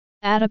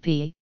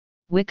Atopy,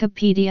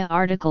 Wikipedia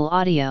article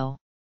audio.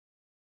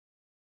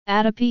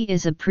 Atopy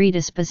is a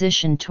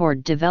predisposition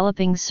toward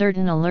developing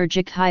certain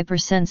allergic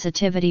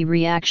hypersensitivity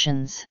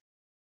reactions.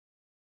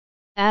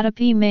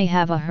 Atopy may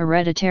have a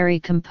hereditary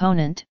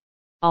component,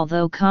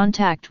 although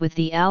contact with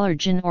the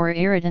allergen or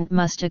irritant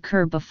must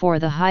occur before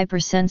the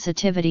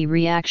hypersensitivity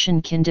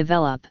reaction can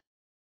develop.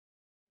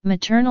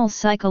 Maternal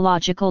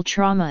psychological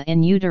trauma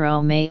in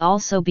utero may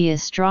also be a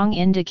strong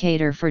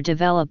indicator for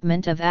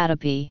development of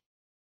atopy.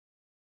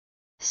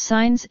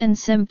 Signs and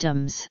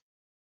symptoms.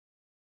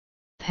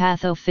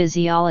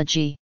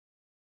 Pathophysiology.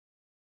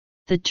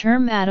 The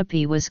term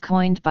atopy was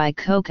coined by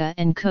Koka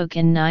and Cook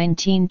in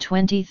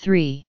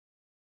 1923.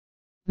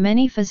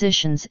 Many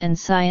physicians and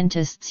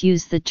scientists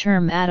use the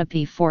term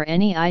atopy for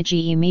any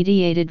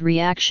IgE-mediated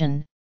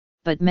reaction,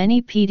 but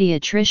many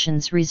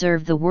pediatricians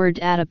reserve the word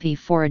atopy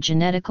for a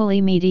genetically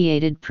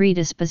mediated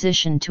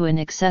predisposition to an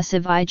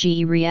excessive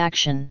IgE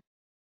reaction.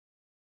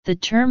 The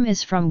term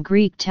is from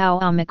Greek tau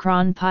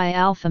omicron pi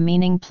alpha,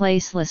 meaning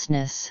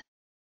placelessness.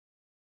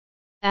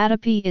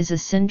 Atopy is a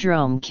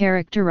syndrome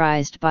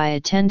characterized by a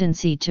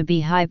tendency to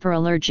be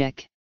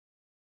hyperallergic.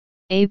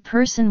 A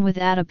person with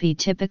atopy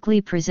typically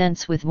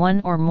presents with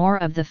one or more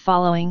of the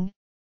following: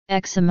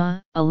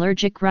 eczema,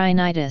 allergic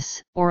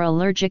rhinitis, or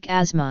allergic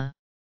asthma.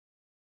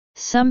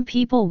 Some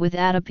people with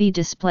atopy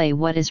display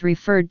what is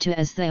referred to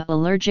as the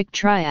allergic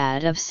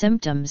triad of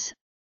symptoms,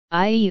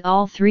 i.e.,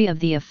 all three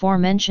of the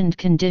aforementioned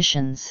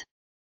conditions.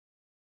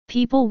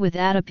 People with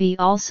atopy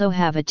also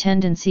have a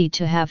tendency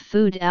to have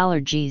food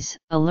allergies,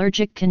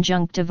 allergic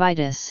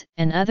conjunctivitis,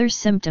 and other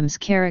symptoms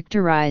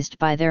characterized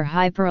by their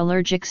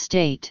hyperallergic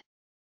state.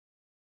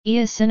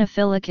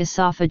 Eosinophilic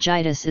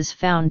esophagitis is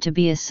found to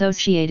be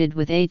associated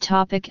with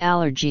atopic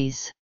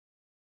allergies.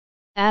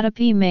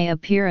 Atopy may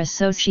appear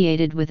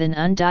associated with an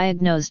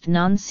undiagnosed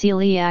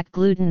non-celiac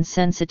gluten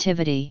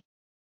sensitivity.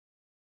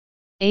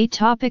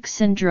 Atopic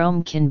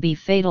syndrome can be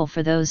fatal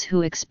for those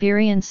who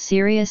experience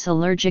serious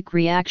allergic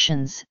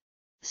reactions,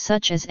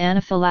 such as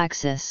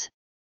anaphylaxis,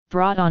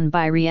 brought on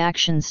by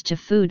reactions to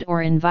food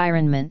or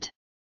environment.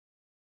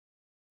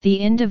 The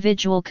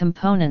individual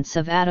components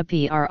of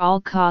atopy are all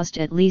caused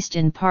at least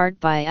in part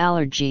by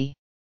allergy.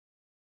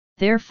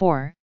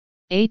 Therefore,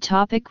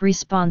 atopic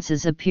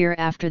responses appear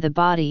after the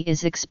body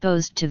is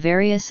exposed to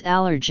various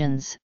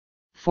allergens,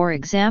 for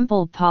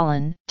example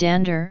pollen,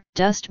 dander,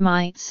 dust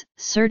mites,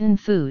 certain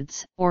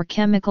foods, or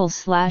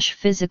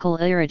chemical/physical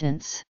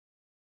irritants.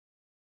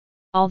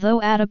 Although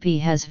atopy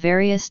has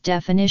various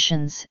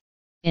definitions,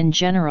 in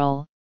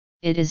general,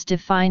 it is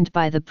defined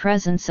by the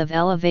presence of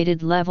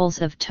elevated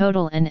levels of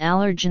total and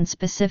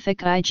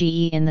allergen-specific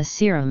IgE in the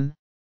serum,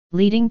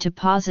 leading to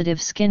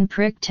positive skin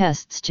prick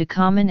tests to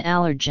common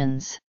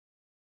allergens.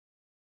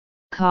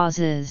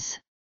 Causes.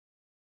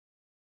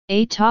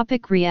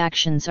 Atopic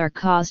reactions are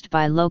caused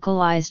by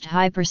localized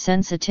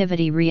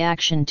hypersensitivity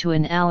reaction to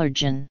an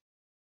allergen.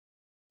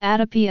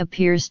 Atopy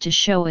appears to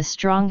show a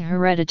strong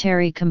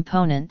hereditary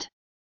component.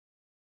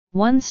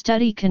 One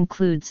study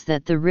concludes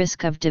that the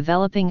risk of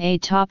developing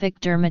atopic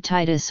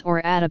dermatitis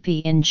or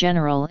atopy in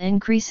general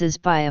increases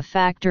by a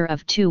factor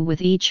of 2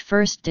 with each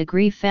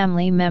first-degree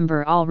family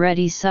member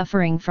already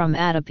suffering from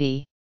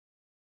atopy.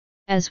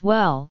 As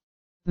well,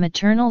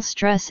 maternal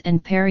stress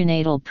and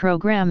perinatal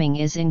programming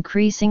is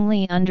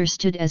increasingly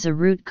understood as a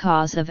root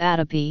cause of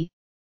atopy,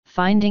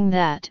 finding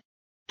that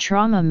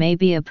trauma may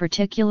be a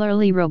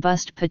particularly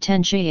robust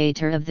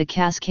potentiator of the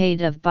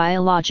cascade of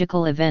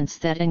biological events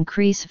that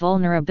increase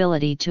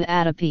vulnerability to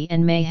atopy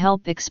and may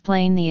help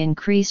explain the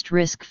increased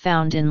risk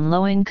found in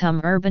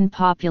low-income urban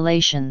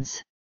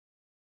populations.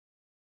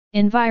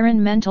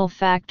 Environmental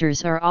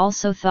factors are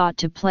also thought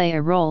to play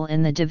a role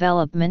in the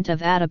development of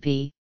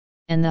atopy,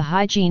 and the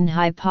hygiene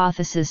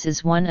hypothesis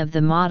is one of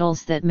the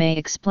models that may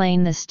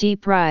explain the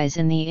steep rise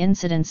in the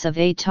incidence of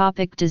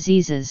atopic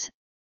diseases,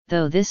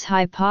 though this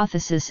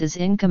hypothesis is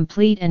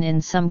incomplete and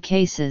in some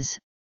cases,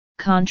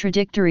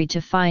 contradictory to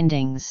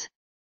findings.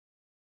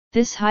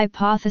 This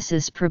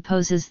hypothesis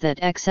proposes that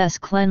excess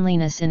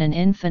cleanliness in an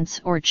infant's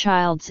or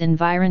child's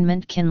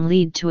environment can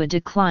lead to a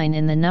decline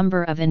in the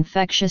number of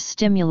infectious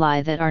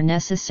stimuli that are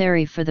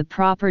necessary for the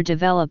proper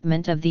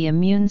development of the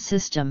immune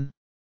system.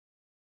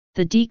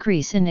 The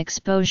decrease in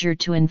exposure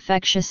to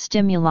infectious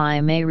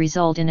stimuli may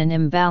result in an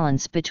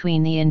imbalance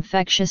between the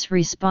infectious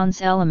response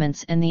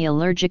elements and the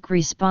allergic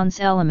response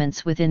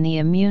elements within the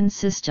immune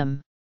system.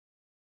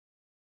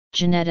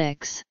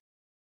 Genetics.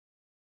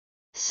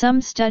 Some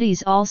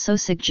studies also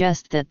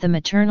suggest that the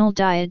maternal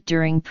diet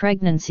during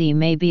pregnancy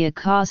may be a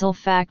causal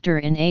factor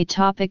in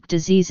atopic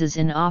diseases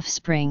in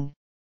offspring,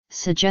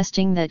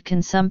 suggesting that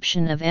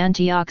consumption of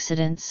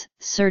antioxidants,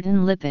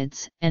 certain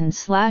lipids,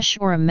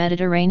 and/or a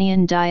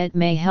Mediterranean diet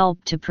may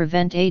help to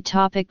prevent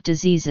atopic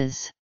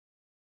diseases.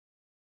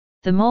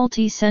 The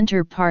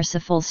multi-center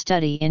Parsifal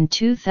study in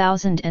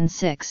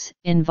 2006,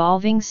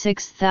 involving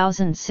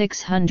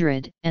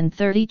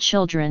 6,630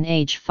 children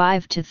age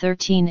 5 to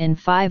 13 in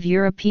 5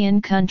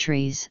 European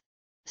countries,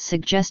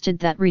 suggested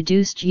that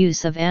reduced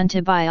use of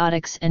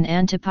antibiotics and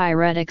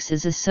antipyretics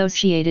is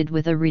associated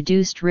with a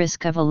reduced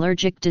risk of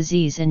allergic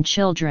disease in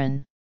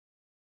children.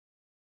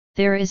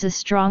 There is a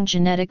strong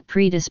genetic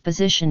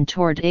predisposition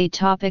toward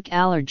atopic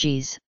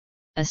allergies,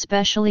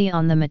 especially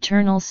on the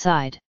maternal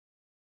side.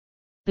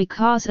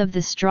 Because of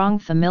the strong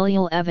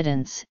familial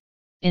evidence,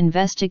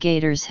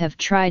 investigators have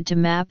tried to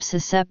map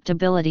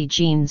susceptibility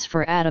genes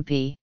for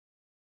atopy.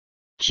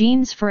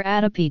 Genes for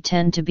atopy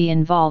tend to be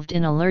involved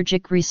in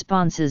allergic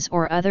responses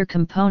or other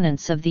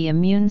components of the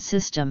immune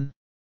system.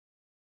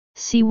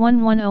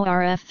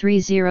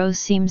 C110RF30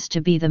 seems to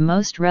be the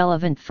most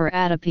relevant for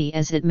atopy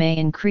as it may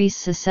increase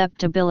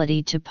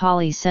susceptibility to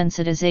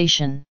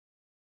polysensitization.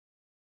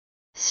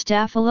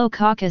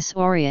 Staphylococcus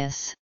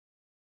aureus.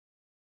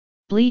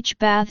 Bleach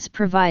baths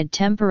provide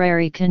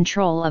temporary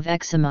control of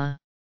eczema.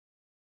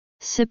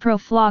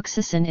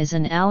 Ciprofloxacin is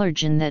an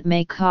allergen that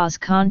may cause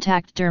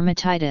contact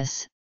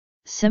dermatitis,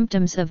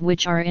 symptoms of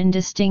which are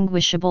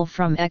indistinguishable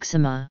from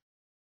eczema.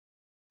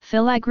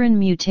 Filaggrin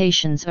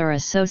mutations are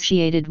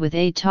associated with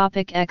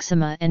atopic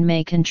eczema and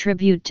may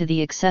contribute to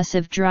the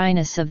excessive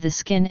dryness of the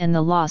skin and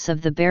the loss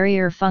of the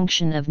barrier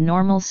function of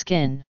normal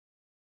skin.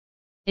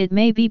 It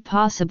may be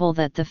possible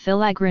that the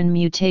filaggrin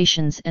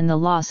mutations and the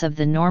loss of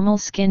the normal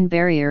skin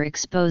barrier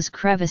expose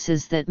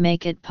crevices that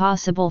make it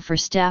possible for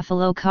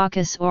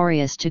Staphylococcus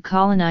aureus to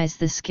colonize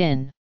the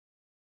skin.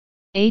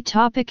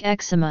 Atopic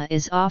eczema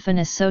is often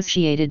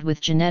associated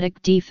with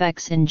genetic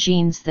defects in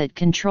genes that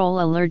control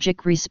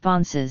allergic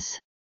responses.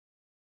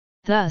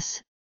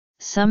 Thus,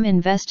 some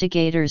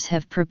investigators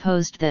have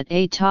proposed that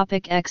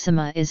atopic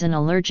eczema is an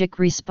allergic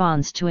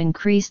response to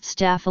increased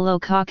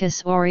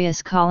Staphylococcus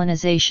aureus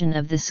colonization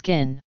of the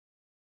skin.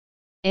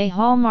 A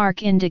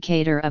hallmark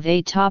indicator of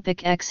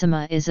atopic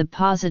eczema is a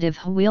positive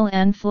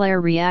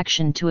Wheel-and-flare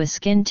reaction to a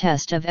skin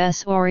test of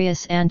S.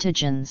 aureus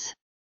antigens.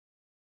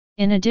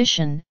 In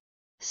addition,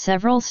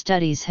 several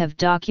studies have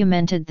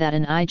documented that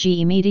an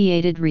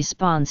IgE-mediated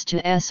response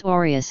to S.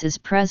 aureus is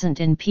present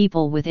in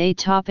people with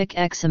atopic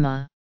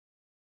eczema.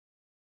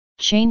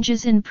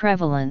 Changes in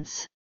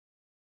prevalence.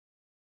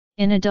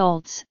 In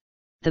adults,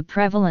 the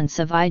prevalence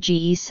of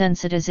IgE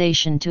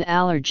sensitization to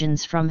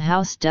allergens from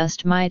house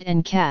dust mite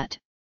and cat,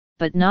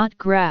 but not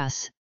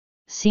grass,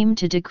 seem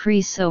to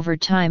decrease over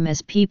time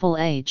as people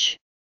age.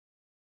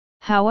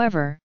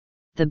 However,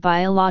 the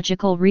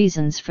biological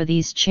reasons for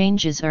these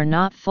changes are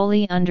not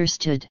fully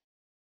understood.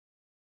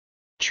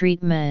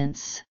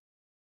 Treatments.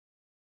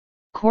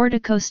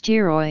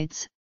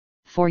 Corticosteroids.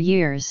 For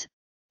years,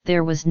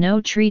 there was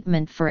no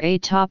treatment for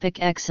atopic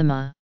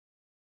eczema.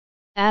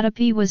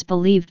 Atopy was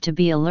believed to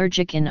be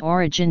allergic in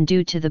origin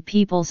due to the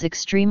people's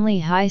extremely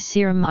high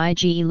serum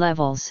IgE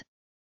levels,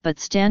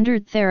 but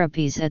standard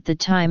therapies at the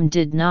time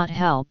did not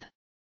help.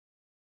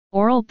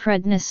 Oral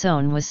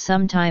prednisone was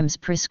sometimes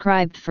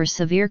prescribed for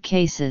severe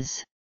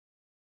cases.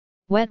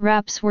 Wet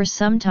wraps were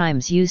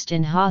sometimes used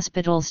in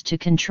hospitals to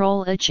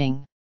control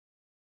itching.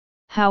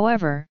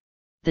 However,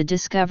 the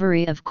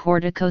discovery of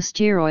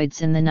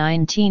corticosteroids in the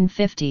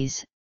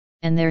 1950s,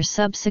 and their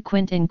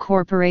subsequent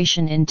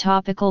incorporation in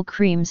topical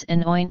creams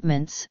and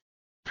ointments,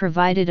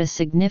 provided a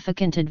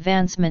significant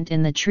advancement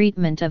in the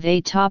treatment of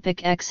atopic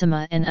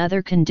eczema and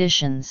other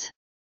conditions.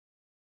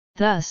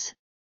 Thus,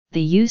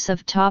 the use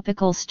of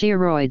topical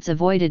steroids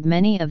avoided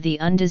many of the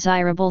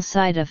undesirable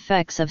side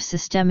effects of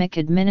systemic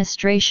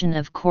administration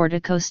of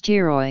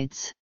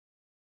corticosteroids.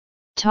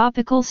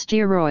 Topical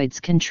steroids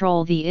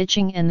control the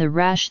itching and the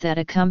rash that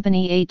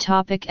accompany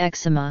atopic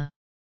eczema.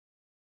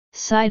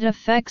 Side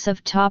effects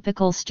of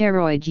topical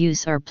steroid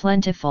use are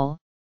plentiful,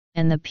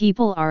 and the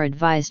people are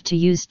advised to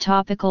use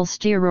topical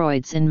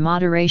steroids in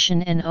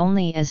moderation and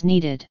only as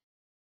needed.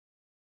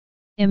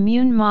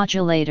 Immune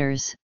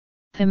modulators,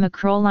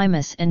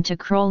 pimecrolimus and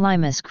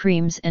tacrolimus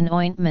creams and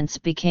ointments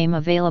became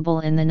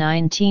available in the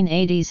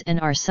 1980s and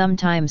are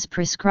sometimes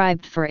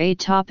prescribed for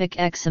atopic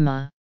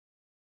eczema.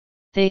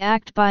 They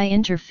act by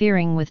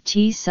interfering with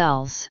T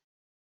cells.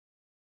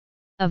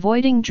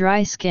 Avoiding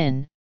dry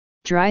skin.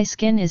 Dry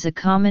skin is a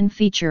common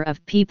feature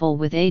of people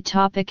with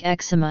atopic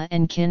eczema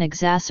and can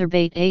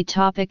exacerbate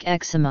atopic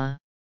eczema.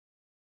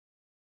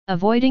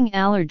 Avoiding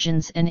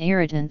allergens and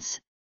irritants.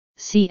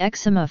 See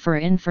eczema for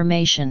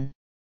information.